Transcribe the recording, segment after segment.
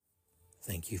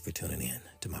Thank you for tuning in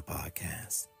to my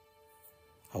podcast.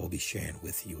 I will be sharing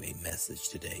with you a message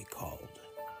today called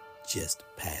Just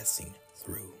Passing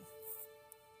Through.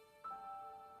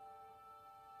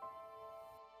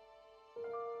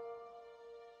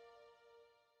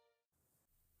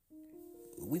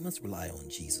 We must rely on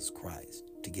Jesus Christ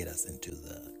to get us into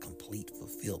the complete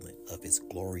fulfillment of His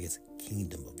glorious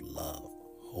kingdom of love,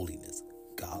 holiness,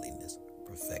 godliness,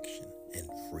 perfection, and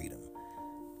freedom.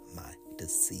 My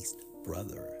deceased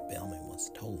brother Bellman once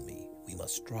told me we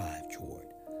must strive toward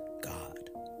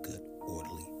God, good,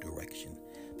 orderly direction,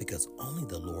 because only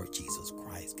the Lord Jesus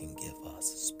Christ can give us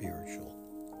spiritual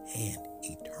and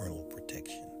eternal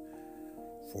protection.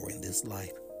 For in this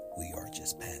life, we are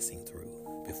just passing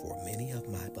through. Before many of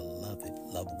my beloved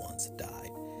loved ones died,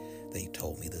 they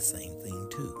told me the same thing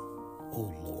too.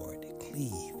 Oh Lord,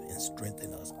 cleave and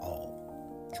strengthen us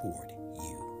all toward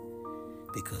you,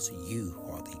 because you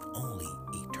are the only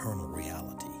eternal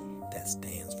reality that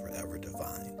stands forever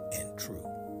divine and true,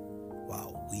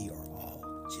 while we are all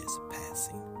just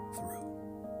passing